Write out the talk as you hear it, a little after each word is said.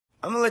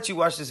I'm gonna let you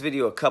watch this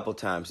video a couple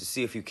times to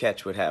see if you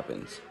catch what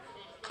happens.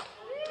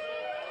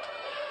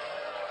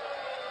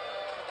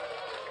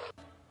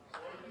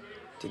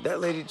 Did that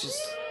lady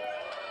just...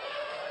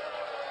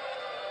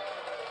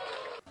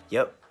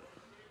 Yep.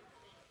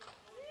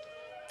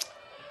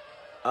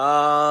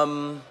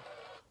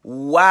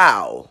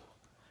 Wow.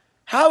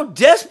 How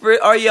desperate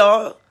are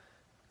y'all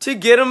to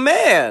get a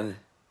man?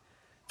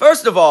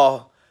 First of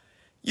all,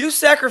 you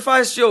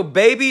sacrificed your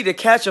baby to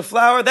catch a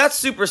flower? That's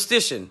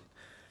superstition.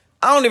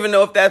 I don't even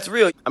know if that's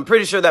real. I'm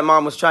pretty sure that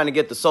mom was trying to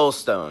get the soul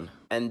stone.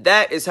 And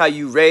that is how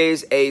you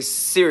raise a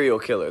serial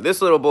killer.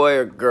 This little boy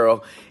or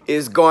girl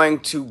is going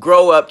to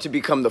grow up to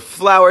become the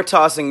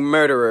flower-tossing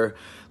murderer,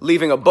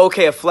 leaving a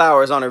bouquet of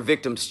flowers on her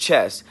victim's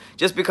chest,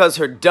 just because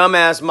her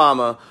dumbass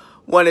mama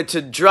wanted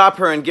to drop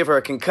her and give her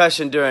a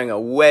concussion during a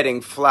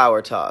wedding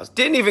flower toss.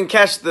 Didn't even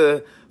catch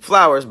the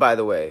flowers, by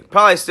the way.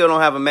 Probably still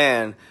don't have a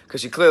man, because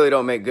she clearly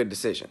don't make good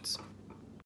decisions.